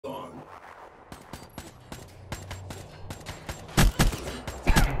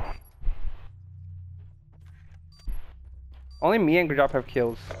Only me and Grajop have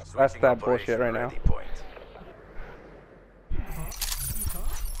kills. That's that bullshit right now.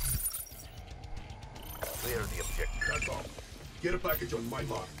 Clear the objective. That's all. Get a package on my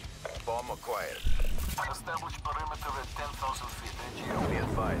mark. Bomb acquired. Establish perimeter at 10,000 feet. AGO. Be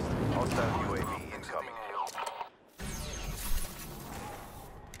advised. Hostile UAV incoming.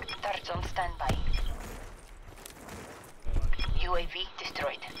 Turrets on standby. UAV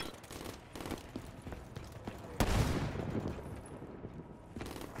destroyed.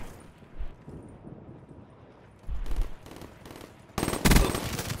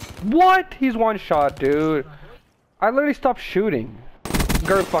 What? He's one shot, dude. I literally stopped shooting.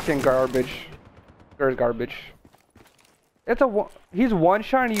 Gur's fucking garbage. Gur's garbage. It's a he's one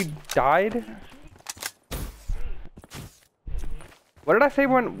shot and you died? What did I say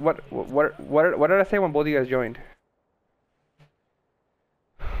when what did I say when both of you guys joined?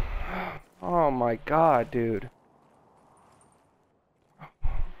 Oh my god, dude.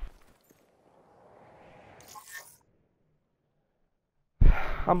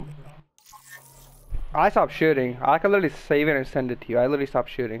 I stopped shooting. I could literally save it and send it to you. I literally stopped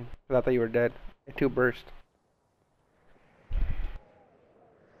shooting because I thought you were dead. In 2 bursts.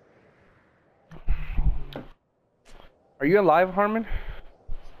 Are you alive, Harman?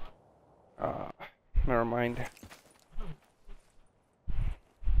 Never mind.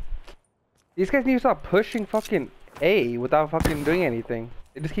 These guys need to stop pushing fucking A without fucking doing anything.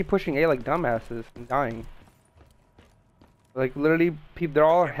 They just keep pushing A like dumbasses and dying. Like literally, people, they're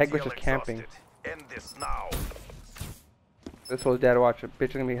all head glitches camping. End this now. This was dead. Watch it. Bitch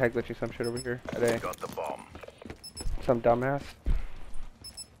is gonna be head glitching some shit over here today. Got the bomb. Some dumbass.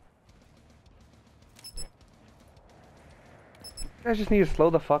 You guys just need to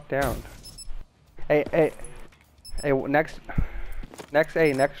slow the fuck down. Hey, next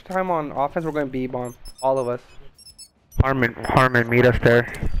time on offense we're going B bomb. All of us. Harman, meet us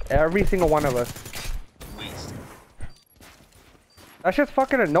there. Every single one of us. That's just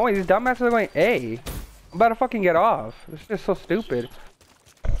fucking annoying. These dumbasses are going A. I'm about to fucking get off. This is just so stupid.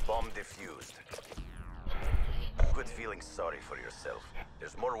 Bomb defused. Quit feeling sorry for yourself.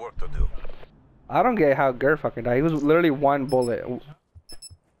 There's more work to do. I don't get how Gur fucking died. He was literally 1 bullet.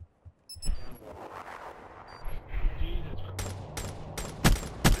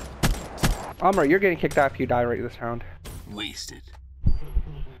 Amar, you're getting kicked out if you die right this round. Wasted.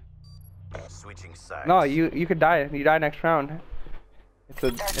 Switching sides. No, you could die. You die next round. It's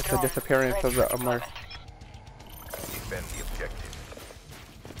a disappearance of the Amar. Defend the objective.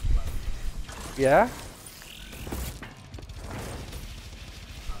 Yeah?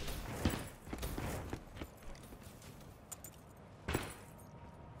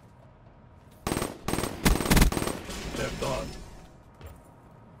 Left on.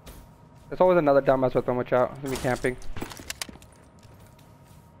 There's always another dumbass with them. Watch out. He's gonna be camping.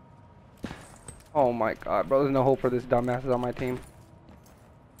 Oh my god, bro. There's no hope for this dumbass on my team.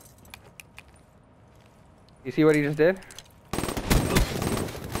 You see what he just did?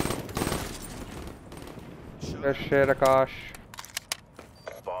 Good shit, Akash.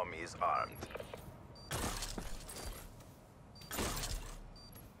 Bomb is armed.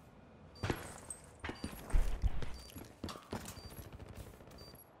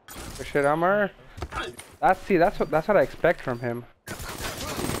 Good shit, Amar. That's what I expect from him.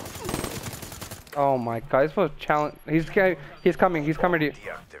 Oh my god, he's supposed to challenge. He's coming to you.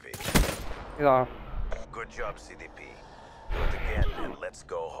 Deactivate. He's off. Good job, CDP. Do it again and let's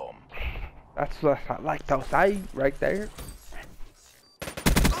go home. That's what I like to say right there.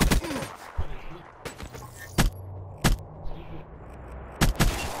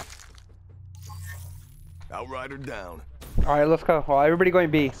 Outrider down. Alright, let's go. Well, everybody going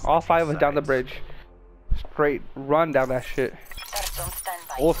B. All 5 of us down the bridge. Straight run down that shit.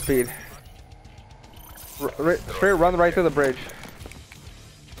 Full speed. Straight run right through the bridge.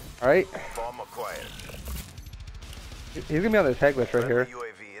 Alright? Bomb acquired. He's gonna be on this head glitch right here.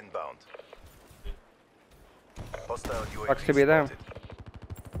 UAV inbound. Hostile UAV Sucks to be them. spotted.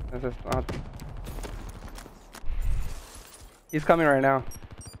 This is not... He's coming right now.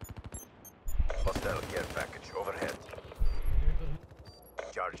 Hostile care package overhead.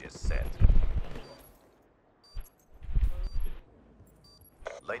 Charges set.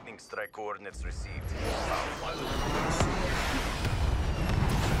 Lightning strike coordinates received.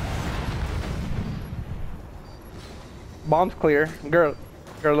 Bomb's clear. Girl,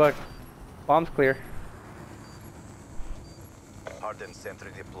 look. Bomb's clear. Hardened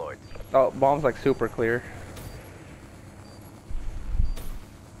sentry deployed. Oh, bomb's like super clear.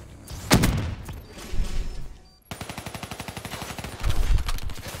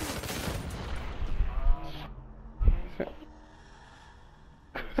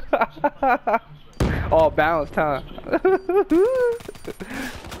 Oh, bounced, huh?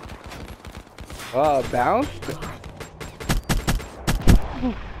 Oh, bounced?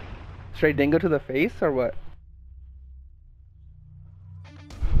 Straight dingo to the face, or what?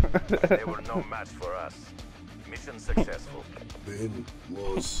 They were no match for us. Mission successful. Win,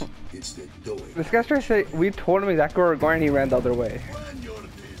 loss, it's the doing. This guy straight said, we told him exactly where we're going and he ran the other way. When you're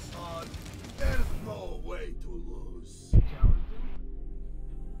this hard, there's no way to lose.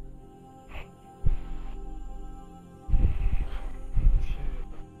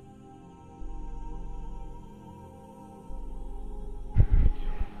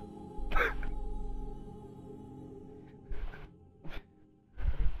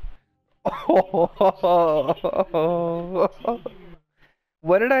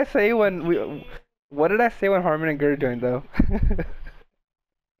 What did I say when Harman and Gerd joined though?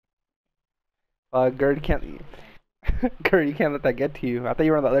 Gerd can't. Gerd, you can't let that get to you. I thought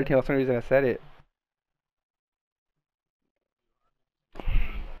you were on the other team. That's the only reason I said it.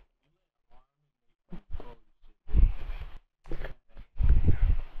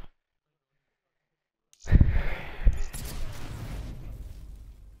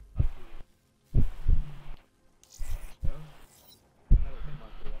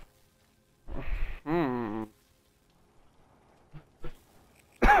 Hmm.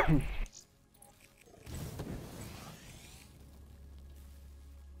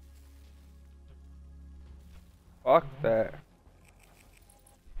 Fuck that.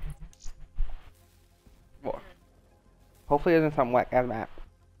 Well, hopefully it isn't some whack ass map.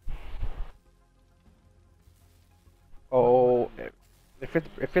 Oh,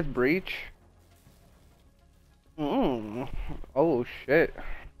 if it's breach. Oh shit.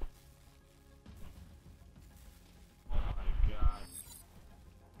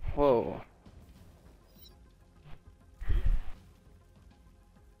 Whoa.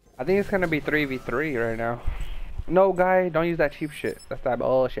 I think it's gonna be 3v3 right now. No, guy, don't use that cheap shit. That's that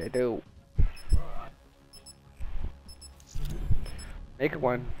bullshit, dude. Make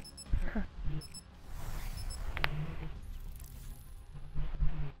one.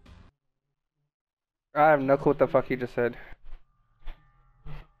 I have no clue what the fuck you just said.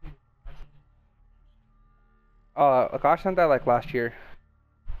 Akash sent that like last year.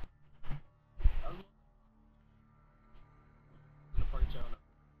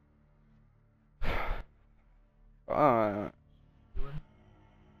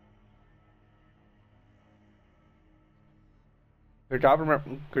 Good job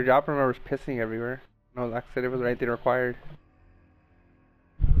remembers pissing everywhere. No, like I said, it wasn't anything required.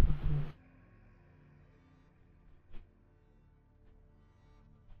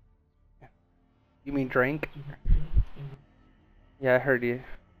 You mean drink? Yeah, I heard you.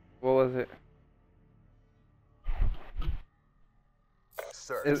 What was it?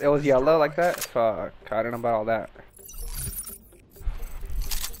 It was yellow like that? Fuck, I don't know about all that.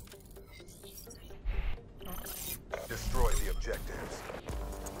 Destroy the objectives.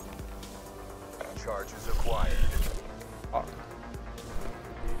 Charges acquired. Oh.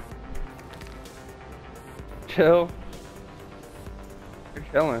 Chill. You're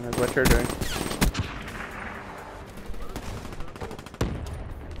chilling is what you're doing.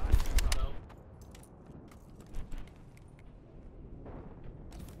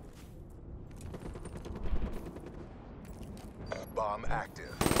 Bomb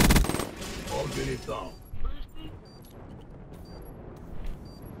active. All get it down.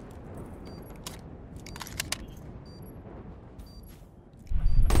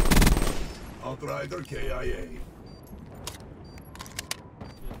 Outrider KIA.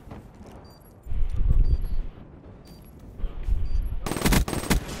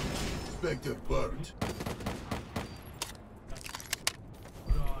 Spectre burnt.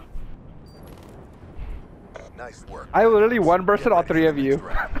 Nice work. I literally one bursted all three of you.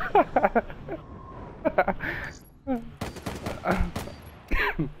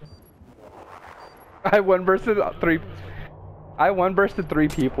 I one bursted three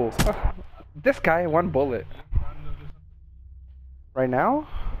people. This guy, one bullet. Right now?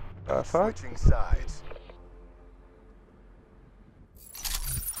 Fuck? Switching sides.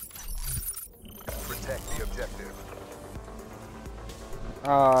 Protect the objective.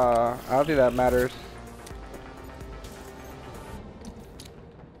 I don't think that matters.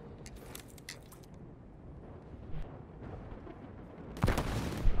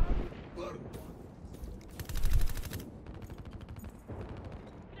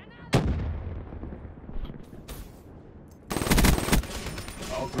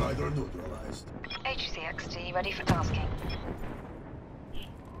 Outrider neutralized. HCXD ready for tasking.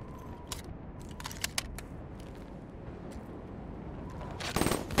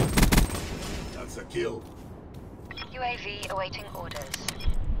 That's a kill. UAV awaiting orders.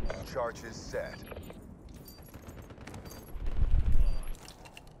 Charges set.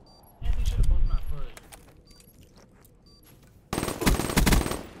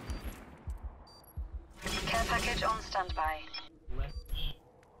 Care package on standby.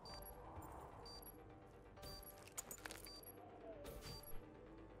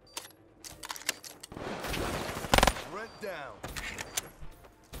 Threat down.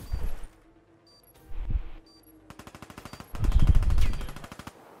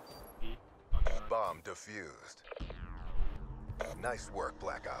 Bomb defused. Nice work,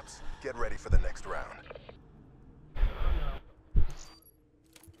 Black Ops. Get ready for the next round.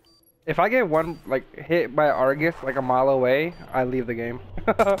 If I get one like hit by Argus like a mile away, I leave the game.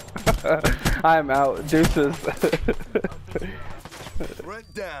 I'm out. Deuces.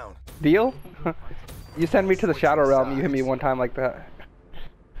 Threat down. Deal? You send me to the Shadow Realm, you hit me one time like that.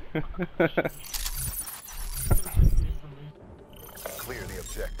 Clear the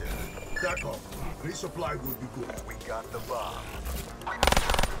objective. D'accord. Resupply will be good. We got the bomb.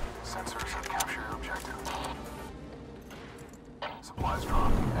 Sensors have captured your objective. Supplies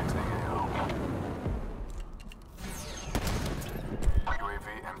dropped. Exiting AO. UAV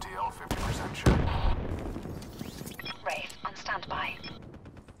MTL 50% check. Wraith on standby.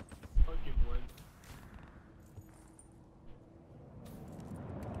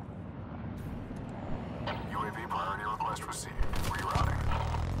 UAV priority request received. Rerouting.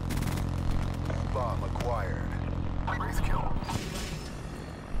 Bomb acquired. Wraith kill.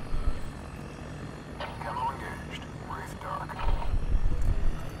 Camo engaged. Wraith dark.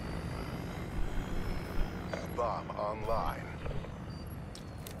 Bomb online.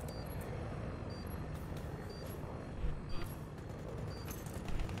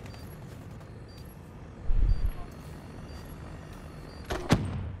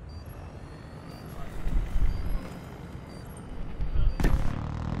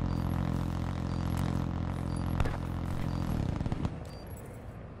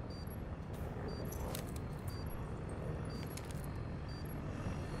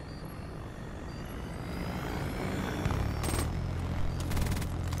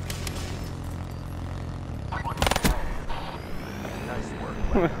 Nice work,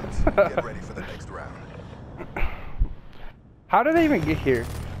 Black Ops. Get ready for the next round. How did they even get here?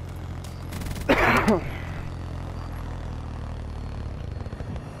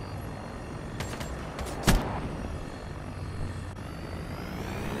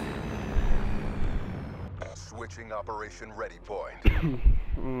 Switching operation ready point.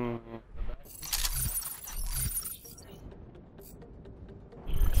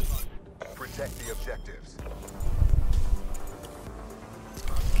 Protect the objectives.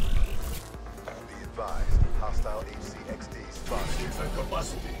 Be advised, hostile HCXD spotted. Different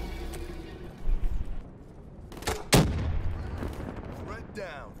capacity. Threat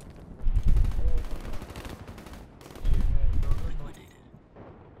down. Liquidated.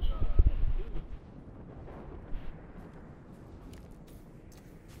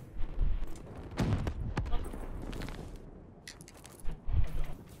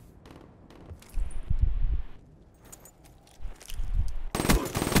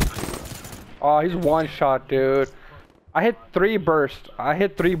 Oh, he's one shot, dude. I hit 3 bursts. I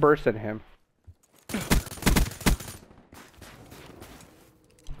hit 3 bursts in him.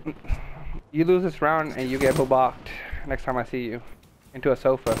 You lose this round and you get booked next time I see you. Into a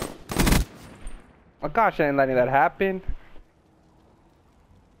sofa. Oh gosh, I ain't letting that happen.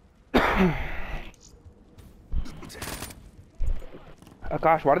 Oh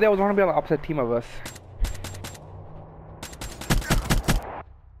gosh, why do they always want to be on the opposite team of us?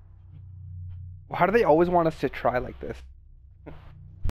 How do they always want us to try like this?